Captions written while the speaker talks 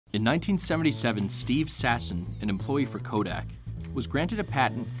In 1977, Steve Sasson, an employee for Kodak, was granted a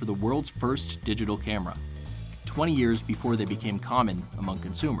patent for the world's first digital camera, 20 years before they became common among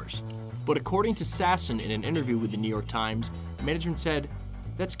consumers. But according to Sasson in an interview with the New York Times, management said,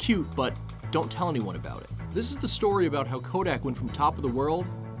 "That's cute, but don't tell anyone about it." This is the story about how Kodak went from top of the world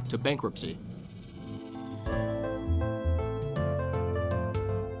to bankruptcy.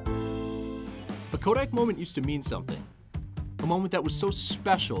 A Kodak moment used to mean something. A moment that was so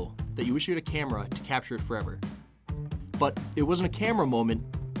special that you wish you had a camera to capture it forever. But it wasn't a camera moment,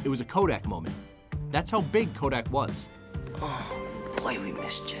 it was a Kodak moment. That's how big Kodak was. Oh, boy, we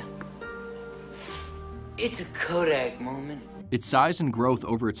missed you. It's a Kodak moment. Its size and growth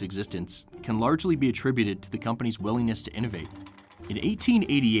over its existence can largely be attributed to the company's willingness to innovate. In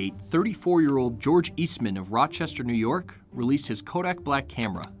 1888, 34-year-old George Eastman of Rochester, New York, released his Kodak Black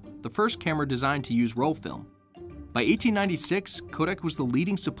camera, the first camera designed to use roll film. By 1896, Kodak was the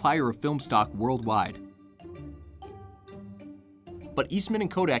leading supplier of film stock worldwide. But Eastman and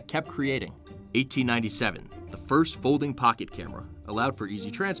Kodak kept creating. 1897, the first folding pocket camera, allowed for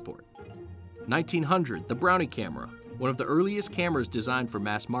easy transport. 1900, the Brownie camera, one of the earliest cameras designed for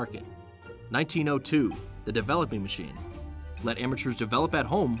mass market. 1902, the developing machine, let amateurs develop at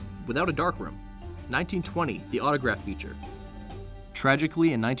home without a darkroom. 1920, the autograph feature.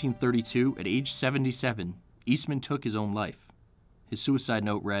 Tragically, in 1932, at age 77, Eastman took his own life. His suicide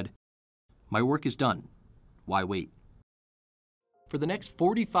note read, "My work is done. Why wait?" For the next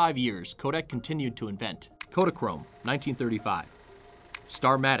 45 years, Kodak continued to invent. Kodachrome, 1935.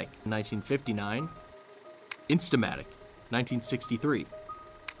 Starmatic, 1959. Instamatic, 1963.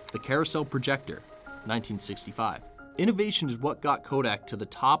 The carousel projector, 1965. Innovation is what got Kodak to the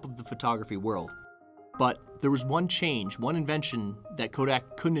top of the photography world. But there was one change, one invention that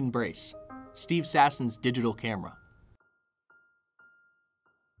Kodak couldn't embrace: Steve Sasson's digital camera.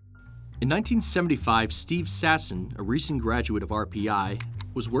 In 1975, Steve Sasson, a recent graduate of RPI,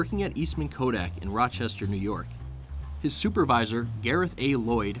 was working at Eastman Kodak in Rochester, New York. His supervisor, Gareth A.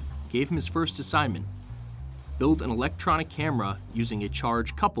 Lloyd, gave him his first assignment: build an electronic camera using a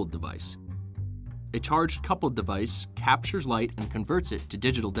charge-coupled device. A charged-coupled device captures light and converts it to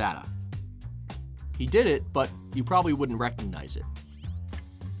digital data. He did it, but you probably wouldn't recognize it.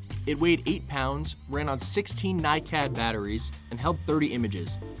 It weighed 8 pounds, ran on 16 NiCad batteries, and held 30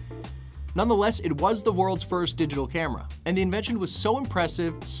 images. Nonetheless, it was the world's first digital camera, and the invention was so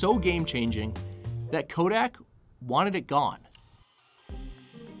impressive, so game-changing, that Kodak wanted it gone.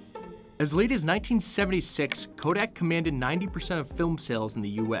 As late as 1976, Kodak commanded 90% of film sales in the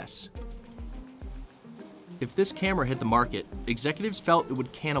US. If this camera hit the market, executives felt it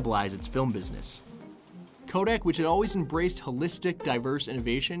would cannibalize its film business. Kodak, which had always embraced holistic, diverse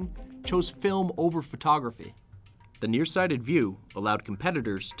innovation, chose film over photography. The nearsighted view allowed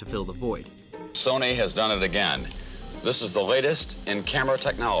competitors to fill the void. Sony has done it again. This is the latest in camera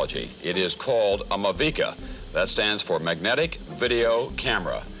technology. It is called a Mavica. That stands for Magnetic Video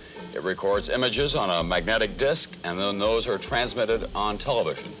Camera. It records images on a magnetic disc, and then those are transmitted on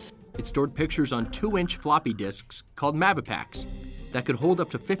television. It stored pictures on 2-inch floppy disks called Mavipaks that could hold up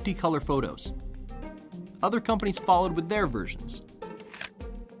to 50 color photos. Other companies followed with their versions.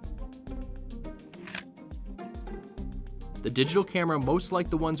 The digital camera, most like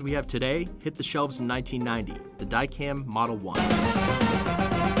the ones we have today, hit the shelves in 1990, the Dicam Model 1.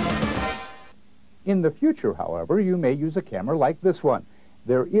 In the future, however, you may use a camera like this one.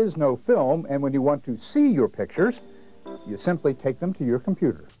 There is no film, and when you want to see your pictures, you simply take them to your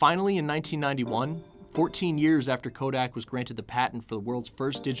computer. Finally, in 1991, 14 years after Kodak was granted the patent for the world's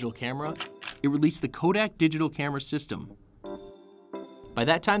first digital camera, it released the Kodak digital camera system. By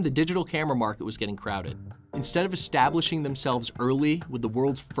that time, the digital camera market was getting crowded. Instead of establishing themselves early with the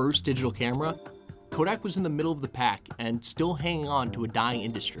world's first digital camera, Kodak was in the middle of the pack and still hanging on to a dying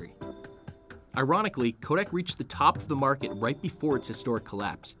industry. Ironically, Kodak reached the top of the market right before its historic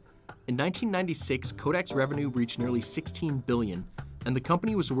collapse. In 1996, Kodak's revenue reached nearly $16 billion, and the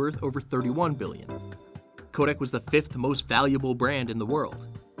company was worth over $31 billion. Kodak was the 5th most valuable brand in the world.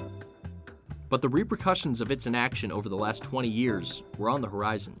 But the repercussions of its inaction over the last 20 years were on the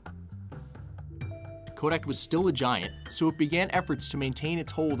horizon. Kodak was still a giant, so it began efforts to maintain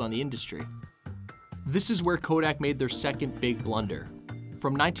its hold on the industry. This is where Kodak made their second big blunder.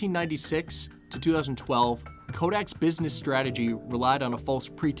 From 1996 to 2012, Kodak's business strategy relied on a false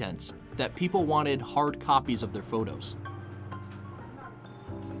pretense that people wanted hard copies of their photos.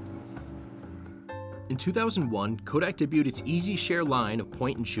 In 2001, Kodak debuted its Easy Share line of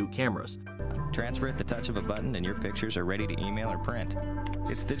point-and-shoot cameras. Transfer at the touch of a button and your pictures are ready to email or print.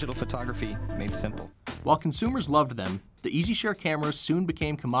 It's digital photography made simple. While consumers loved them, the EasyShare cameras soon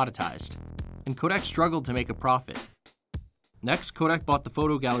became commoditized, and Kodak struggled to make a profit. Next, Kodak bought the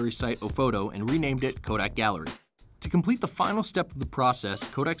photo gallery site Ophoto and renamed it Kodak Gallery. To complete the final step of the process,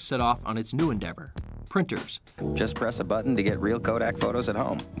 Kodak set off on its new endeavor, printers. Just press a button to get real Kodak photos at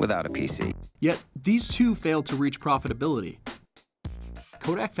home without a PC. Yet, these too failed to reach profitability.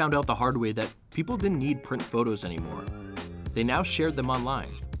 Kodak found out the hard way that people didn't need print photos anymore. They now shared them online.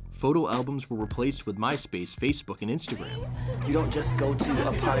 Photo albums were replaced with MySpace, Facebook, and Instagram. You don't just go to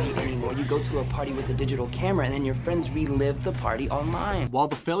a party anymore. You go to a party with a digital camera, and then your friends relive the party online. While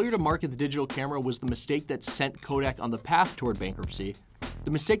the failure to market the digital camera was the mistake that sent Kodak on the path toward bankruptcy, the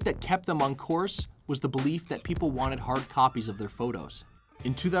mistake that kept them on course was the belief that people wanted hard copies of their photos.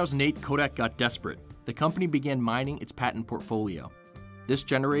 In 2008, Kodak got desperate. The company began mining its patent portfolio. This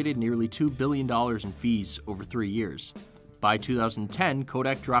generated nearly $2 billion in fees over 3 years. By 2010,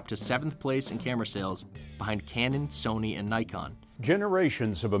 Kodak dropped to 7th place in camera sales, behind Canon, Sony, and Nikon.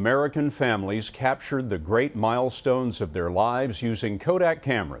 Generations of American families captured the great milestones of their lives using Kodak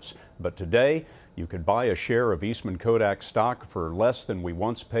cameras. But today, you could buy a share of Eastman Kodak stock for less than we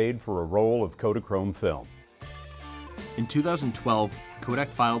once paid for a roll of Kodachrome film. In 2012, Kodak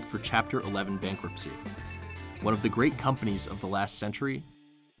filed for Chapter 11 bankruptcy. One of the great companies of the last century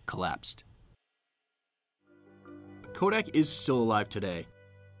collapsed. Kodak is still alive today,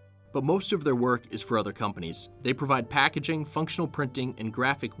 but most of their work is for other companies. They provide packaging, functional printing, and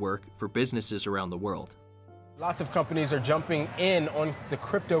graphic work for businesses around the world. Lots of companies are jumping in on the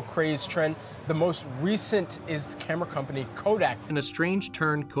crypto craze trend. The most recent is camera company Kodak. In a strange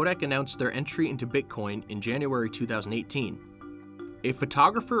turn, Kodak announced their entry into Bitcoin in January 2018, a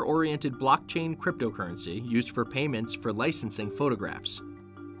photographer-oriented blockchain cryptocurrency used for payments for licensing photographs.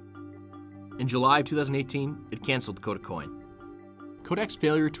 In July of 2018, it canceled Kodak Coin. Kodak's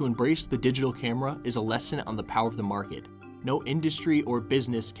failure to embrace the digital camera is a lesson on the power of the market. No industry or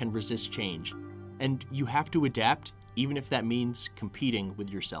business can resist change, and you have to adapt, even if that means competing with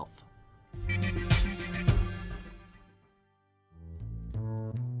yourself.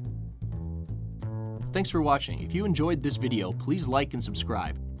 Thanks for watching. If you enjoyed this video, please like and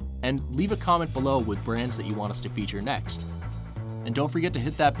subscribe, and leave a comment below with brands that you want us to feature next. And don't forget to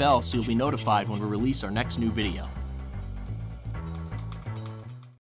hit that bell so you'll be notified when we release our next new video.